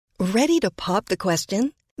Ready to pop the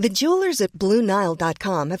question? The jewelers at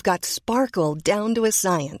BlueNile.com have got sparkle down to a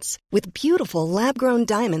science with beautiful lab-grown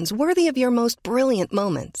diamonds worthy of your most brilliant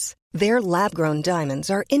moments. Their lab-grown diamonds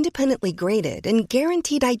are independently graded and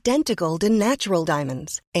guaranteed identical to natural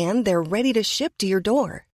diamonds, and they're ready to ship to your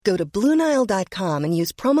door. Go to BlueNile.com and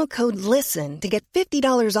use promo code LISTEN to get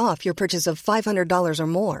 $50 off your purchase of $500 or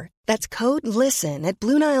more. That's code LISTEN at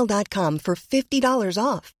BlueNile.com for $50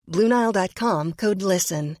 off. BlueNile.com, code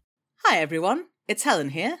LISTEN. Hi everyone, it's Helen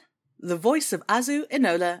here, the voice of Azu,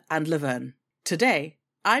 Enola and Laverne. Today,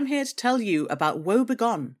 I'm here to tell you about Woe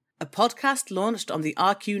Begone, a podcast launched on the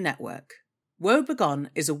RQ network. Woe Begone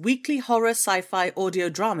is a weekly horror sci-fi audio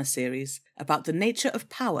drama series about the nature of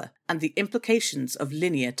power and the implications of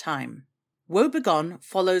linear time. Woe Begone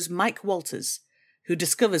follows Mike Walters, who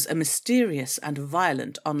discovers a mysterious and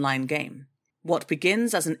violent online game. What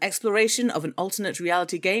begins as an exploration of an alternate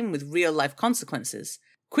reality game with real-life consequences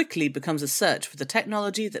quickly becomes a search for the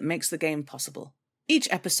technology that makes the game possible. Each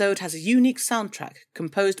episode has a unique soundtrack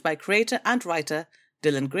composed by creator and writer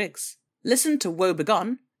Dylan Griggs. Listen to Woe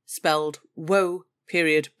Begone, spelled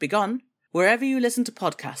woe.begone, wherever you listen to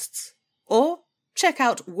podcasts. Or check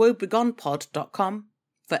out woebegonepod.com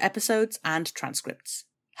for episodes and transcripts.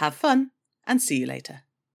 Have fun, and see you later.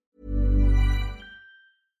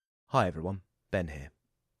 Hi everyone, Ben here.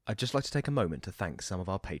 I'd just like to take a moment to thank some of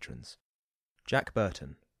our patrons. Jack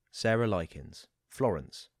Burton, Sarah Likens,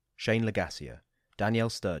 Florence, Shane Lagassier,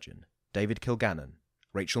 Danielle Sturgeon, David Kilgannon,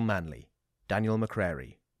 Rachel Manley, Daniel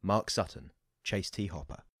McCrary, Mark Sutton, Chase T.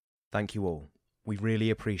 Hopper. Thank you all. We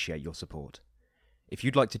really appreciate your support. If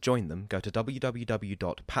you'd like to join them, go to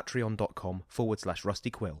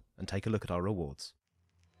www.patreon.com/rustyquill and take a look at our rewards.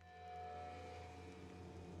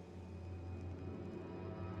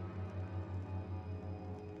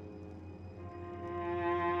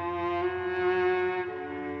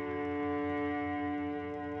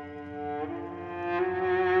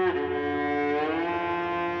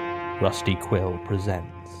 Rusty Quill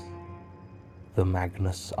presents The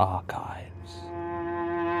Magnus Archives.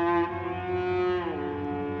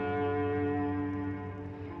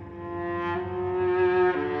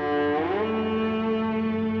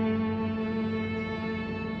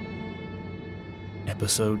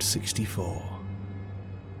 Episode 64,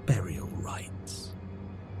 Burial Rites.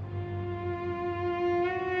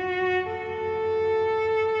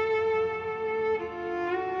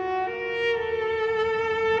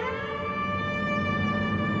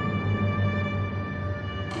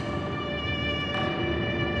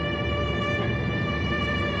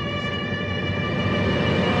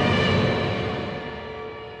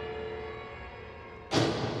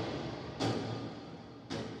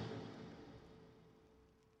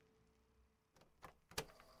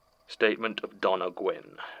 Statement of Donna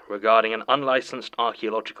Gwynn regarding an unlicensed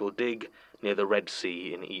archaeological dig near the Red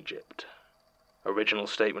Sea in Egypt. Original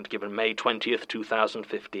statement given May 20th,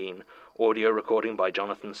 2015. Audio recording by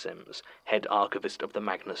Jonathan Sims, head archivist of the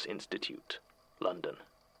Magnus Institute, London.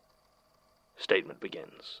 Statement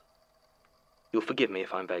begins. You'll forgive me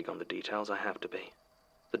if I'm vague on the details, I have to be.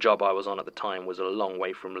 The job I was on at the time was a long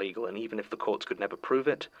way from legal, and even if the courts could never prove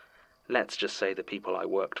it, let's just say the people I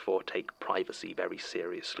worked for take privacy very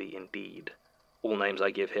seriously indeed. All names I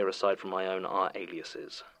give here aside from my own are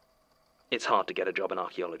aliases. It's hard to get a job in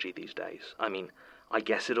archaeology these days. I mean, I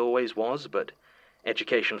guess it always was, but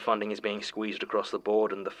education funding is being squeezed across the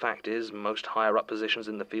board, and the fact is, most higher-up positions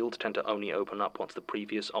in the field tend to only open up once the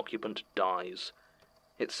previous occupant dies.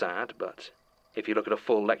 It's sad, but if you look at a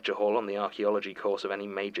full lecture hall on the archaeology course of any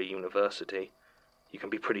major university, you can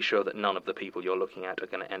be pretty sure that none of the people you're looking at are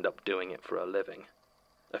going to end up doing it for a living.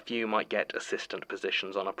 A few might get assistant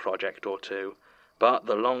positions on a project or two, but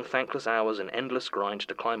the long thankless hours and endless grind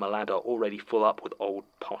to climb a ladder already full up with old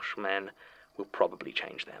posh men will probably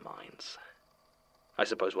change their minds. I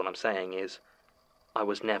suppose what I'm saying is, I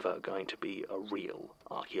was never going to be a real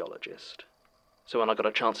archaeologist. So when I got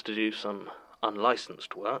a chance to do some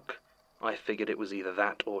unlicensed work, I figured it was either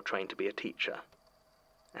that or train to be a teacher.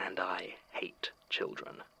 And I hate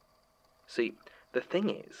children. See, the thing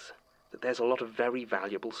is that there's a lot of very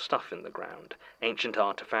valuable stuff in the ground. Ancient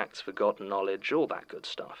artifacts, forgotten knowledge, all that good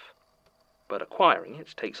stuff. But acquiring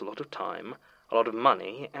it takes a lot of time, a lot of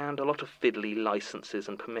money, and a lot of fiddly licenses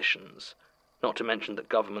and permissions. Not to mention that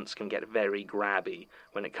governments can get very grabby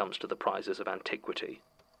when it comes to the prizes of antiquity.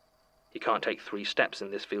 You can't take 3 steps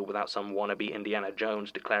in this field without some wannabe Indiana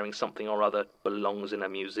Jones declaring something or other belongs in a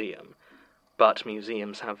museum. But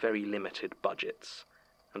museums have very limited budgets,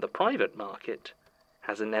 and the private market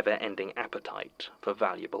has a never-ending appetite for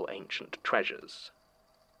valuable ancient treasures.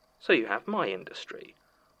 So you have my industry,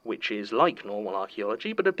 which is like normal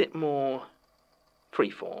archaeology, but a bit more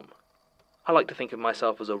freeform. I like to think of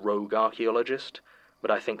myself as a rogue archaeologist, but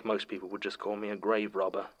I think most people would just call me a grave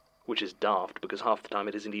robber, which is daft because half the time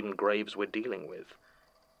it isn't even graves we're dealing with.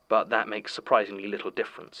 But that makes surprisingly little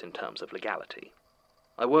difference in terms of legality.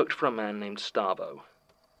 I worked for a man named Starvo.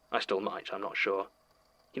 I still might, I'm not sure.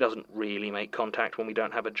 He doesn't really make contact when we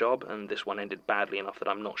don't have a job, and this one ended badly enough that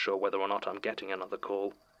I'm not sure whether or not I'm getting another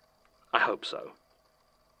call. I hope so.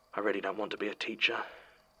 I really don't want to be a teacher.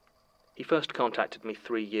 He first contacted me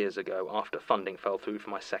 3 years ago after funding fell through for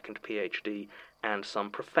my second PhD, and some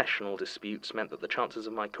professional disputes meant that the chances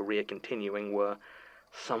of my career continuing were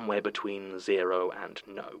somewhere between 0 and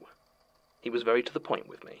no. He was very to the point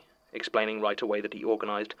with me, explaining right away that he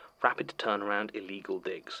organised rapid turnaround illegal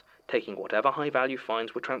digs, taking whatever high-value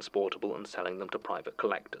finds were transportable and selling them to private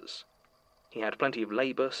collectors. He had plenty of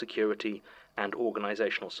labour, security, and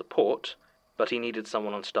organisational support, but he needed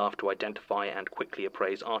someone on staff to identify and quickly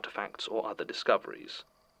appraise artefacts or other discoveries.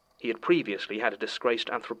 He had previously had a disgraced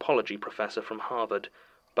anthropology professor from Harvard,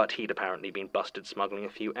 but he'd apparently been busted smuggling a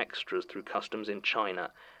few extras through customs in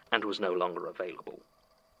China and was no longer available.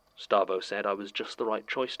 Starvo said I was just the right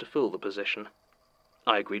choice to fill the position.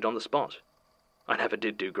 I agreed on the spot. I never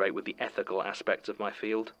did do great with the ethical aspects of my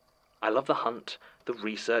field. I love the hunt, the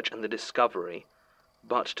research, and the discovery,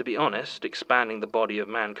 but to be honest, expanding the body of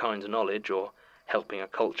mankind's knowledge or helping a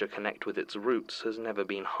culture connect with its roots has never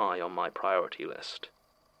been high on my priority list.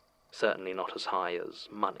 Certainly not as high as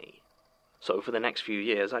money. So for the next few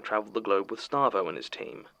years I travelled the globe with Starvo and his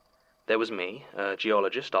team. There was me, a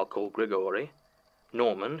geologist I'll call Grigori,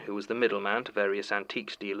 Norman, who was the middleman to various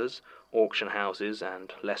antiques dealers, auction houses,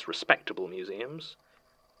 and less respectable museums,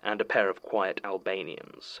 and a pair of quiet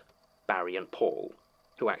Albanians, Barry and Paul,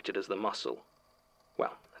 who acted as the muscle.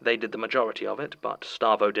 Well, they did the majority of it, but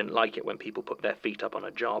Starvo didn't like it when people put their feet up on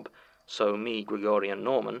a job, so me, Grigori, and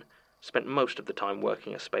Norman spent most of the time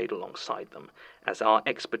working a spade alongside them, as our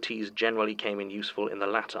expertise generally came in useful in the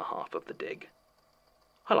latter half of the dig.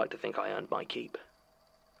 I like to think I earned my keep.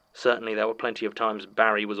 Certainly there were plenty of times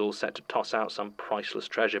Barry was all set to toss out some priceless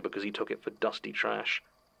treasure because he took it for dusty trash,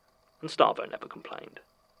 and Starvo never complained.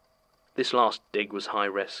 This last dig was high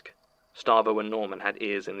risk. Starvo and Norman had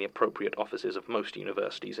ears in the appropriate offices of most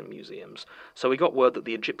universities and museums, so we got word that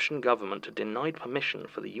the Egyptian government had denied permission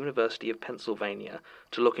for the University of Pennsylvania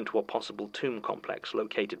to look into a possible tomb complex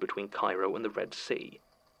located between Cairo and the Red Sea.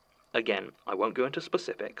 Again, I won't go into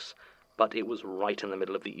specifics, but it was right in the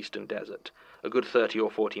middle of the Eastern Desert, a good 30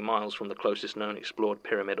 or 40 miles from the closest known explored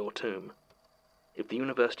pyramid or tomb. If the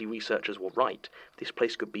university researchers were right, this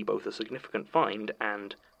place could be both a significant find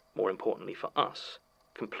and, more importantly for us,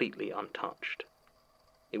 completely untouched.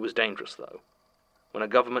 It was dangerous, though. When a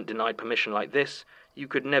government denied permission like this, you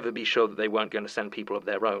could never be sure that they weren't going to send people of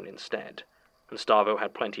their own instead, and Starvo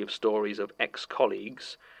had plenty of stories of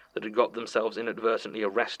ex-colleagues that had got themselves inadvertently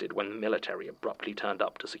arrested when the military abruptly turned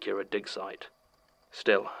up to secure a dig site.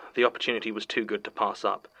 Still, the opportunity was too good to pass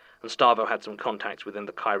up, and Starvo had some contacts within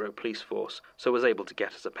the Cairo police force, so was able to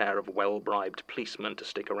get us a pair of well-bribed policemen to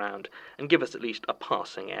stick around and give us at least a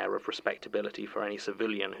passing air of respectability for any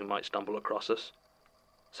civilian who might stumble across us.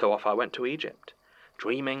 So off I went to Egypt,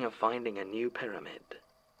 dreaming of finding a new pyramid.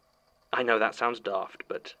 I know that sounds daft,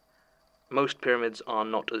 but most pyramids are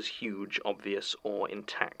not as huge, obvious, or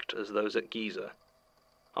intact as those at Giza.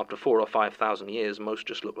 After 4,000 or 5,000 years, most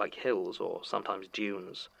just look like hills or sometimes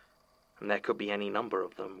dunes, and there could be any number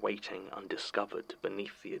of them waiting undiscovered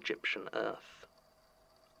beneath the Egyptian earth.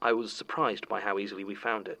 I was surprised by how easily we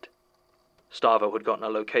found it. Starvo had gotten a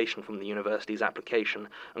location from the university's application,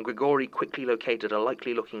 and Grigori quickly located a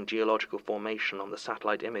likely-looking geological formation on the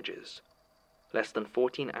satellite images. Less than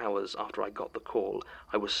 14 hours after I got the call,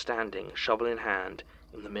 I was standing, shovel in hand,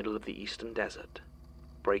 in the middle of the Eastern Desert,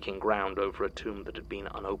 breaking ground over a tomb that had been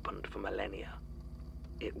unopened for millennia.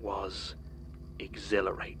 It was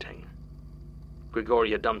exhilarating.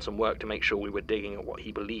 Grigori had done some work to make sure we were digging at what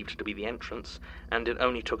he believed to be the entrance, and it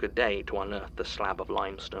only took a day to unearth the slab of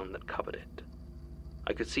limestone that covered it.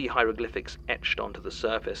 I could see hieroglyphics etched onto the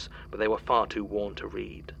surface, but they were far too worn to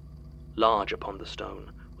read. Large upon the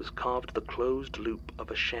stone was carved the closed loop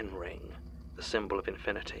of a Shen ring, the symbol of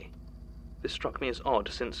infinity. This struck me as odd,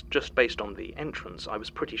 since just based on the entrance, I was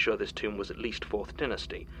pretty sure this tomb was at least 4th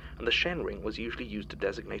dynasty, and the Shen ring was usually used to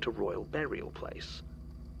designate a royal burial place.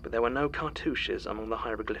 But there were no cartouches among the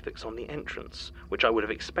hieroglyphics on the entrance, which I would have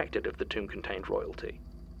expected if the tomb contained royalty.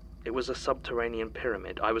 It was a subterranean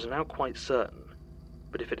pyramid, I was now quite certain,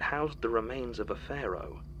 but if it housed the remains of a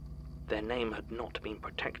pharaoh, their name had not been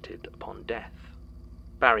protected upon death.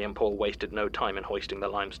 Barry and Paul wasted no time in hoisting the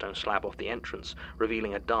limestone slab off the entrance,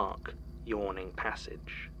 revealing a dark, yawning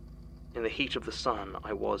passage. In the heat of the sun,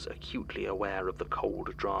 I was acutely aware of the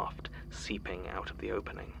cold draft seeping out of the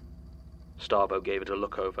opening. Starvo gave it a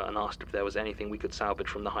look over and asked if there was anything we could salvage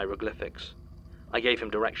from the hieroglyphics. I gave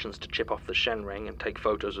him directions to chip off the Shen ring and take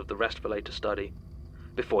photos of the rest for later study.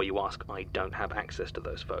 Before you ask, I don't have access to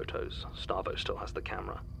those photos. Starvo still has the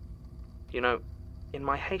camera. You know, in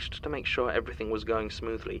my haste to make sure everything was going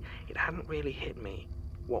smoothly, it hadn't really hit me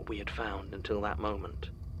what we had found until that moment.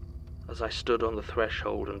 As I stood on the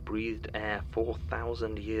threshold and breathed air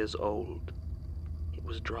 4,000 years old, it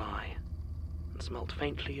was dry and smelt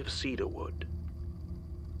faintly of cedar wood.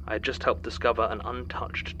 I had just helped discover an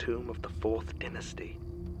untouched tomb of the 4th dynasty.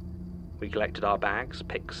 We collected our bags,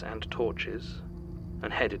 picks, and torches,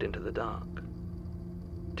 and headed into the dark.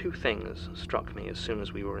 2 things struck me as soon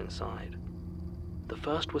as we were inside. The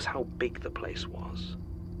first was how big the place was.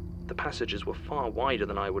 The passages were far wider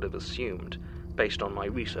than I would have assumed, based on my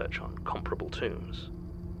research on comparable tombs.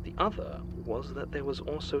 The other was that there was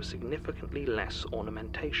also significantly less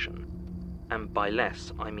ornamentation. And by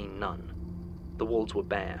less, I mean none. The walls were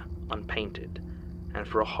bare, unpainted, and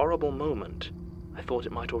for a horrible moment, I thought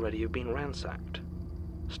it might already have been ransacked.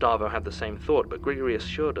 Starvo had the same thought, but Grigory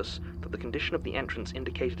assured us that the condition of the entrance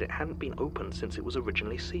indicated it hadn't been opened since it was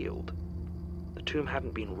originally sealed. The tomb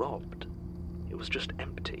hadn't been robbed. It was just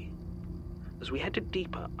empty. As we headed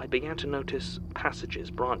deeper, I began to notice passages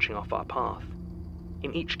branching off our path.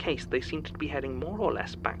 In each case, they seemed to be heading more or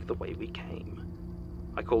less back the way we came.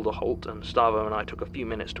 I called a halt, and Starvo and I took a few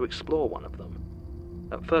minutes to explore one of them.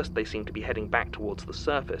 At first, they seemed to be heading back towards the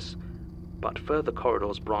surface, but further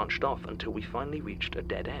corridors branched off until we finally reached a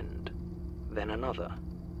dead end. Then another,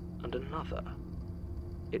 and another.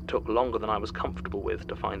 It took longer than I was comfortable with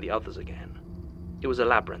to find the others again. It was a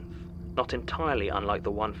labyrinth, not entirely unlike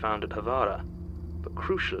the one found at Havara, but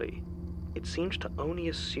crucially, it seemed to only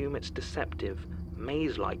assume its deceptive,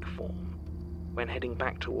 maze-like form when heading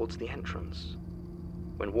back towards the entrance.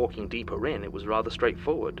 When walking deeper in, it was rather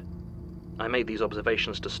straightforward. I made these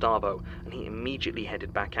observations to Starvo, and he immediately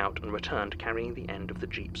headed back out and returned carrying the end of the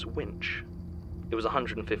jeep's winch. It was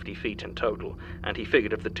 150 feet in total, and he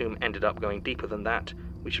figured if the tomb ended up going deeper than that,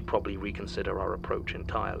 we should probably reconsider our approach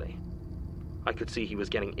entirely. I could see he was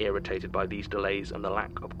getting irritated by these delays and the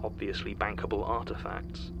lack of obviously bankable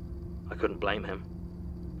artifacts. I couldn't blame him.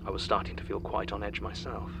 I was starting to feel quite on edge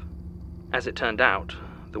myself. As it turned out,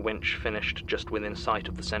 the winch finished just within sight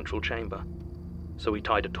of the central chamber, so we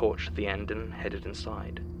tied a torch to the end and headed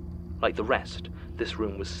inside. Like the rest, this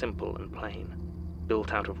room was simple and plain,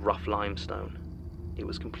 built out of rough limestone. It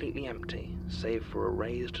was completely empty, save for a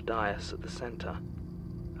raised dais at the center,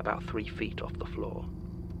 about 3 feet off the floor.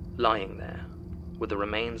 Lying there were the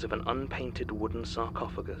remains of an unpainted wooden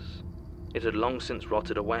sarcophagus. It had long since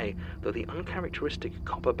rotted away, though the uncharacteristic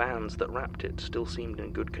copper bands that wrapped it still seemed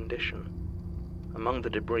in good condition. Among the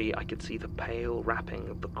debris I could see the pale wrapping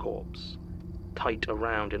of the corpse, tight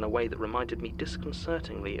around in a way that reminded me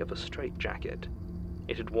disconcertingly of a straitjacket.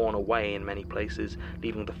 It had worn away in many places,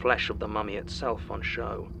 leaving the flesh of the mummy itself on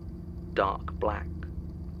show, dark black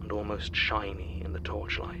and almost shiny in the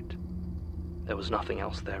torchlight. There was nothing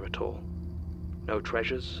else there at all. No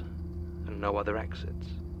treasures, and no other exits.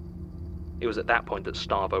 It was at that point that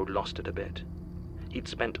Starvo lost it a bit. He'd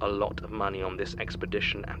spent a lot of money on this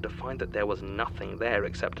expedition, and to find that there was nothing there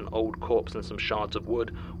except an old corpse and some shards of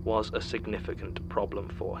wood was a significant problem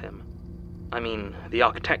for him. I mean, the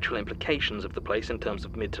architectural implications of the place in terms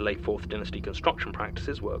of mid to late 4th Dynasty construction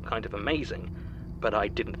practices were kind of amazing, but I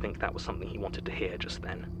didn't think that was something he wanted to hear just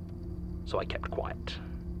then. So I kept quiet.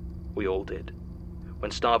 We all did. When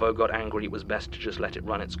Starvo got angry, it was best to just let it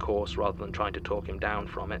run its course rather than trying to talk him down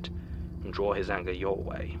from it and draw his anger your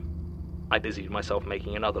way. I busied myself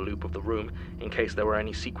making another loop of the room in case there were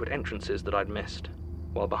any secret entrances that I'd missed,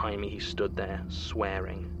 while behind me he stood there,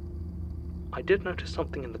 swearing. I did notice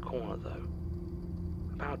something in the corner, though.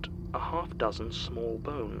 About a half-dozen small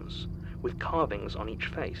bones, with carvings on each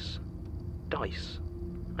face. Dice.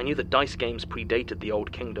 I knew that dice games predated the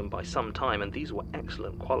Old Kingdom by some time, and these were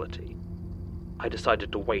excellent quality. I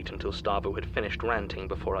decided to wait until Starvo had finished ranting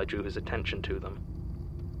before I drew his attention to them.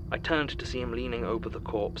 I turned to see him leaning over the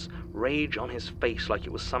corpse, rage on his face like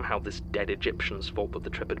it was somehow this dead Egyptian's fault that the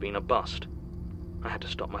trip had been a bust. I had to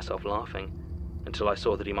stop myself laughing, until I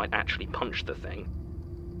saw that he might actually punch the thing.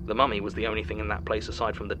 The mummy was the only thing in that place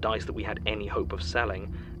aside from the dice that we had any hope of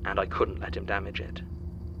selling, and I couldn't let him damage it.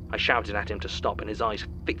 I shouted at him to stop, and his eyes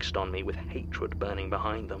fixed on me with hatred burning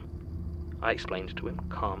behind them. I explained to him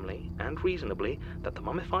calmly and reasonably that the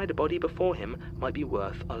mummified body before him might be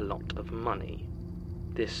worth a lot of money.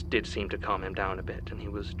 This did seem to calm him down a bit, and he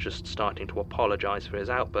was just starting to apologize for his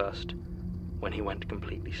outburst when he went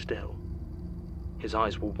completely still. His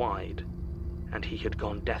eyes were wide, and he had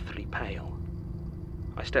gone deathly pale.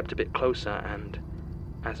 I stepped a bit closer, and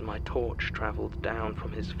as my torch traveled down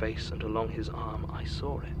from his face and along his arm, I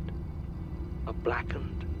saw it. A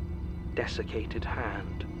blackened, desiccated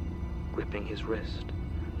hand gripping his wrist,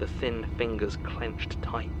 the thin fingers clenched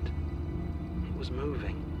tight. It was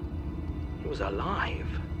moving. It was alive.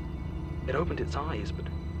 It opened its eyes, but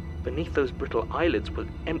beneath those brittle eyelids were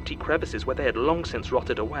empty crevices where they had long since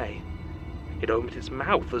rotted away. It opened its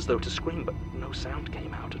mouth as though to scream, but no sound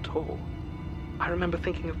came out at all. I remember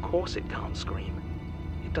thinking, of course it can't scream.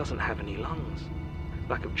 It doesn't have any lungs.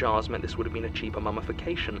 Lack of jars meant this would have been a cheaper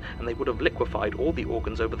mummification, and they would have liquefied all the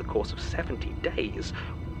organs over the course of 70 days.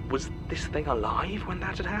 Was this thing alive when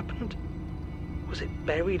that had happened? Was it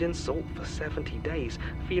buried in salt for 70 days,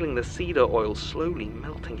 feeling the cedar oil slowly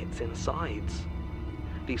melting its insides?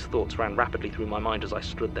 These thoughts ran rapidly through my mind as I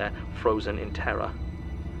stood there, frozen in terror.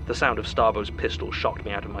 The sound of Starvo's pistol shocked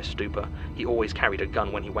me out of my stupor. He always carried a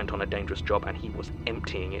gun when he went on a dangerous job, and he was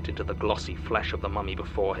emptying it into the glossy flesh of the mummy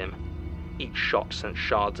before him. Each shot sent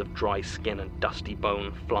shards of dry skin and dusty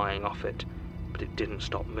bone flying off it, but it didn't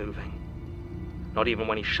stop moving. Not even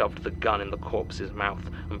when he shoved the gun in the corpse's mouth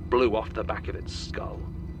and blew off the back of its skull.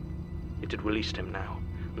 It had released him now,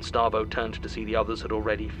 and Starvo turned to see the others had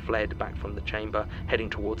already fled back from the chamber, heading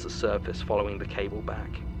towards the surface, following the cable back.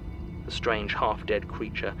 The strange, half-dead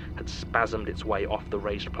creature had spasmed its way off the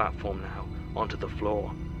raised platform now, onto the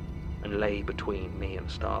floor, and lay between me and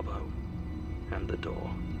Starvo, and the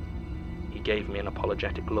door. He gave me an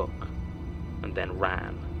apologetic look, and then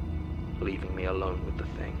ran, leaving me alone with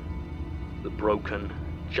the thing. The broken,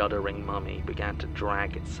 juddering mummy began to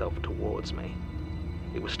drag itself towards me.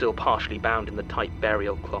 It was still partially bound in the tight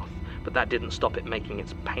burial cloth, but that didn't stop it making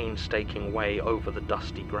its painstaking way over the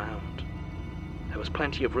dusty ground. There was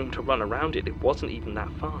plenty of room to run around it. It wasn't even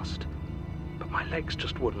that fast. But my legs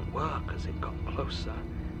just wouldn't work as it got closer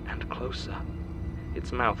and closer.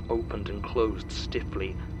 Its mouth opened and closed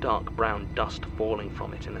stiffly, dark brown dust falling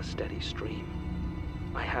from it in a steady stream.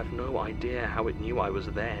 I have no idea how it knew I was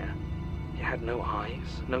there. It had no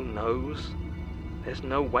eyes, no nose. There's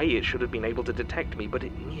no way it should have been able to detect me, but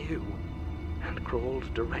it knew, and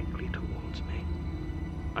crawled directly towards me.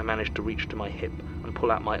 I managed to reach to my hip and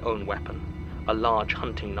pull out my own weapon, a large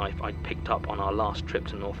hunting knife I'd picked up on our last trip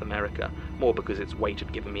to North America, more because its weight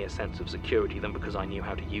had given me a sense of security than because I knew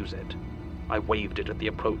how to use it. I waved it at the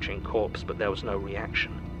approaching corpse, but there was no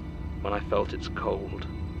reaction. When I felt its cold,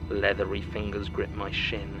 leathery fingers grip my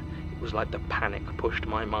shin, it was like the panic pushed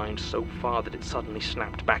my mind so far that it suddenly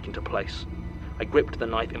snapped back into place. I gripped the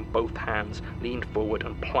knife in both hands, leaned forward,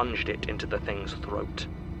 and plunged it into the thing's throat.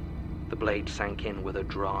 The blade sank in with a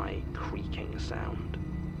dry, creaking sound,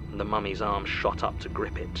 and the mummy's arm shot up to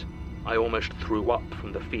grip it. I almost threw up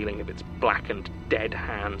from the feeling of its blackened, dead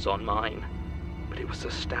hands on mine, but it was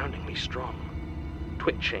astoundingly strong.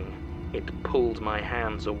 Twitching, it pulled my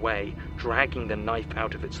hands away, dragging the knife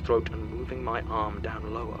out of its throat and moving my arm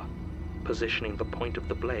down lower, positioning the point of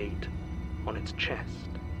the blade on its chest,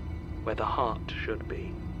 where the heart should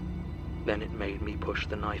be. Then it made me push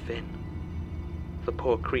the knife in. The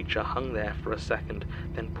poor creature hung there for a second,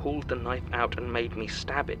 then pulled the knife out and made me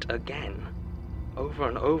stab it again. Over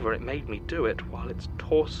and over it made me do it, while its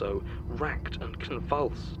torso racked and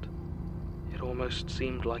convulsed. It almost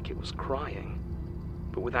seemed like it was crying,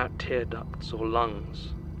 but without tear ducts or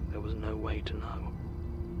lungs, there was no way to know.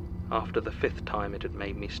 After the 5th time it had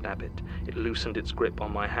made me stab it, it loosened its grip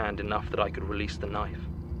on my hand enough that I could release the knife.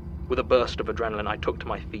 With a burst of adrenaline, I took to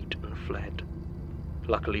my feet and fled.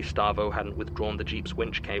 Luckily, Starvo hadn't withdrawn the Jeep's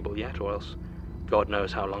winch cable yet, or else God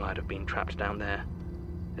knows how long I'd have been trapped down there.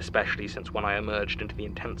 Especially since when I emerged into the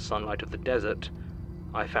intense sunlight of the desert,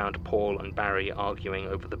 I found Paul and Barry arguing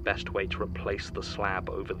over the best way to replace the slab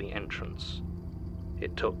over the entrance.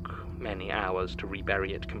 It took many hours to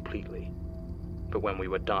rebury it completely, but when we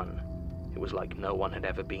were done, it was like no one had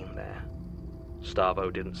ever been there.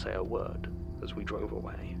 Starvo didn't say a word as we drove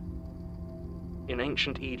away. In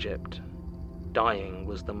ancient Egypt, dying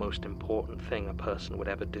was the most important thing a person would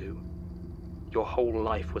ever do. Your whole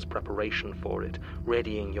life was preparation for it,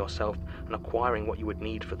 readying yourself and acquiring what you would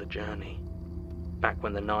need for the journey. Back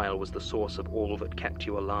when the Nile was the source of all that kept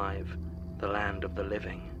you alive, the land of the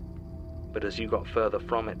living. But as you got further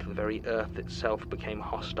from it, the very earth itself became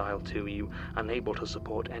hostile to you, unable to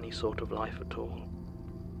support any sort of life at all.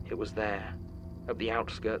 It was there, at the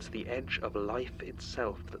outskirts, the edge of life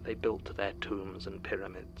itself, that they built their tombs and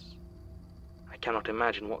pyramids. I cannot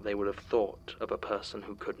imagine what they would have thought of a person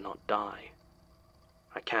who could not die.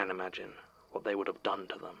 I can imagine what they would have done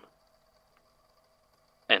to them.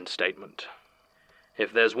 End statement.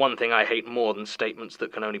 If there's one thing I hate more than statements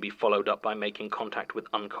that can only be followed up by making contact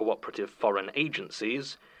with uncooperative foreign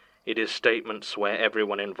agencies, it is statements where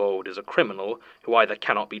everyone involved is a criminal who either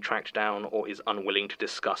cannot be tracked down or is unwilling to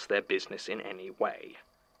discuss their business in any way.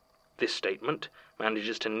 This statement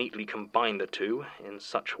manages to neatly combine the two in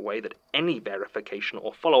such a way that any verification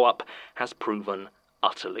or follow-up has proven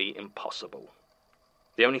utterly impossible.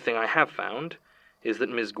 The only thing I have found is that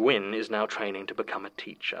Ms. Gwyn is now training to become a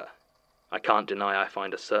teacher. I can't deny I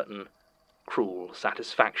find a certain cruel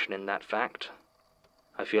satisfaction in that fact.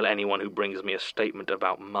 I feel anyone who brings me a statement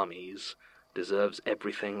about mummies deserves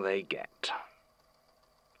everything they get.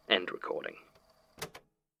 End recording.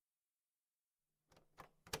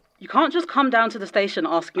 You can't just come down to the station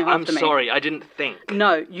asking after me. I'm sorry, I didn't think.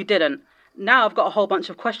 No, you didn't. Now I've got a whole bunch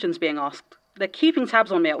of questions being asked. They're keeping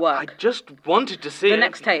tabs on me at work. I just wanted to see the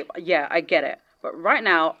next tape. Yeah, I get it. But right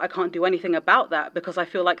now, I can't do anything about that because I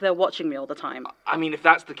feel like they're watching me all the time. I mean, if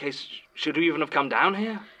that's the case, should we even have come down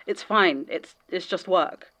here? It's fine. It's just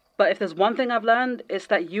work. But if there's one thing I've learned, it's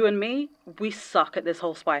that you and me, we suck at this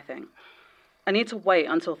whole spy thing. I need to wait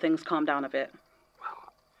until things calm down a bit.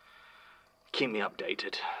 Well, keep me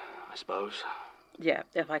updated, I suppose. Yeah,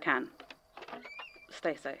 if I can.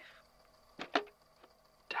 Stay safe.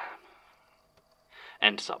 Damn.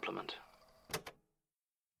 End supplement.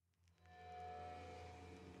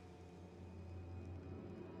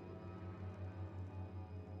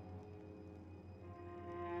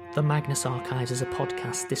 The Magnus Archives is a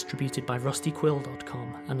podcast distributed by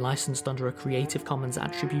rustyquill.com and licensed under a Creative Commons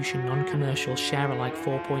Attribution Non-Commercial Share-alike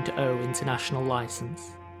 4.0 international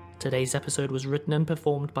license. Today's episode was written and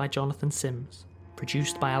performed by Jonathan Sims,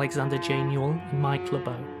 produced by Alexander J. Newell and Mike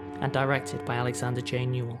LeBeau, and directed by Alexander J.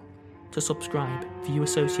 Newell. To subscribe, view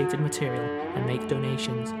associated material, and make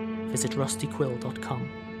donations, visit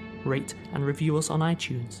rustyquill.com. Rate and review us on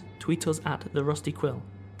iTunes, tweet us at TheRustyQuill,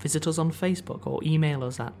 visit us on Facebook or email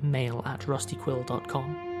us at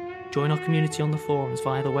mail@rustyquill.com. Join our community on the forums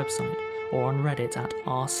via the website or on Reddit at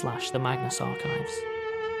r/TheMagnusArchives.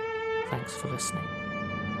 Thanks for listening.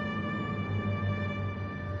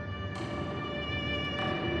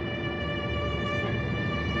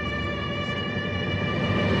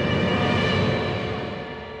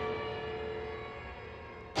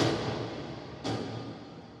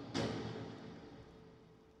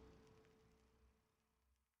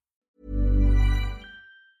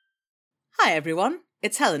 Hi everyone,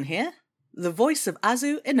 it's Helen here, the voice of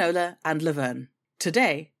Azu, Enola and Laverne.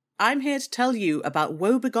 Today, I'm here to tell you about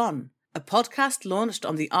Woe Begone, a podcast launched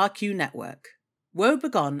on the RQ network. Woe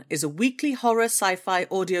Begone is a weekly horror sci-fi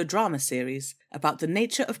audio drama series about the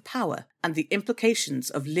nature of power and the implications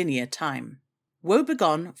of linear time. Woe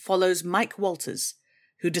Begone follows Mike Walters,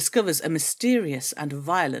 who discovers a mysterious and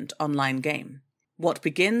violent online game. What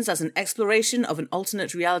begins as an exploration of an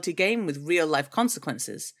alternate reality game with real-life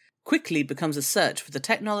consequences quickly becomes a search for the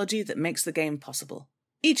technology that makes the game possible.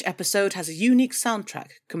 Each episode has a unique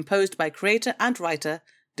soundtrack composed by creator and writer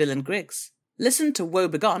Dylan Griggs. Listen to Woe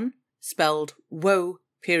Begone, spelled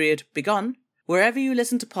Woe.Begone, wherever you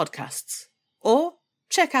listen to podcasts. Or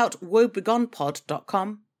check out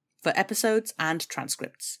woebegonepod.com for episodes and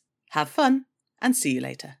transcripts. Have fun, and see you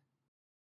later.